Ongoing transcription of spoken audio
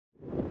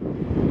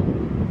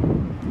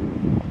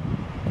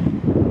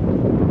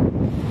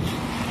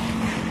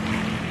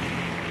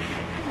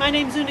my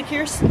name's Una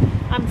Kearse.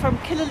 I'm from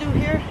Killaloe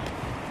here.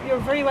 You're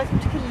very welcome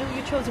to Killaloe.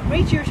 You chose a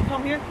great year to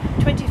come here,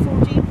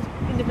 2014,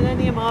 in the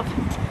millennium of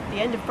the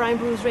end of Brian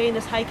Boru's reign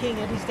as High King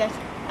and his death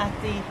at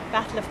the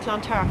Battle of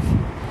Clontarf.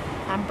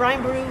 And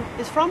Brian Boru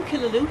is from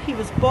Killaloe. He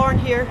was born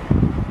here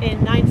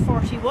in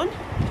 941.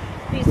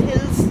 These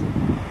hills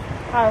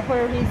are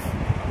where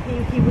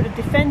he would have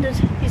defended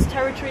his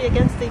territory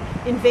against the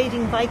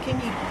invading Viking.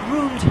 He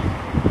ruled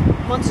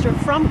Munster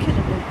from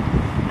Killaloe,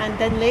 and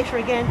then later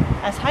again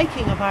as High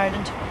King of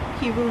Ireland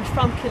he ruled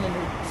from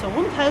Killaloe. So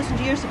 1,000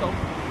 years ago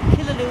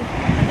Killaloe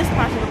and this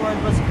part of the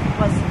world was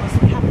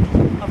the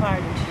capital of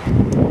Ireland.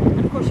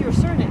 And of course your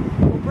surname,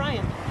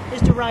 O'Brien,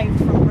 is derived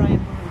from Brian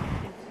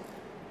Boru.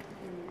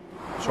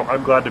 So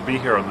I'm glad to be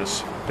here on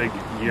this big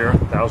year,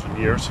 1,000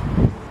 years, to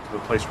the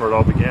place where it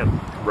all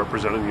began,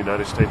 representing the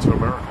United States of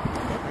America.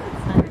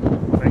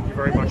 Thank you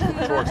very much for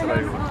the tour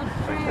today.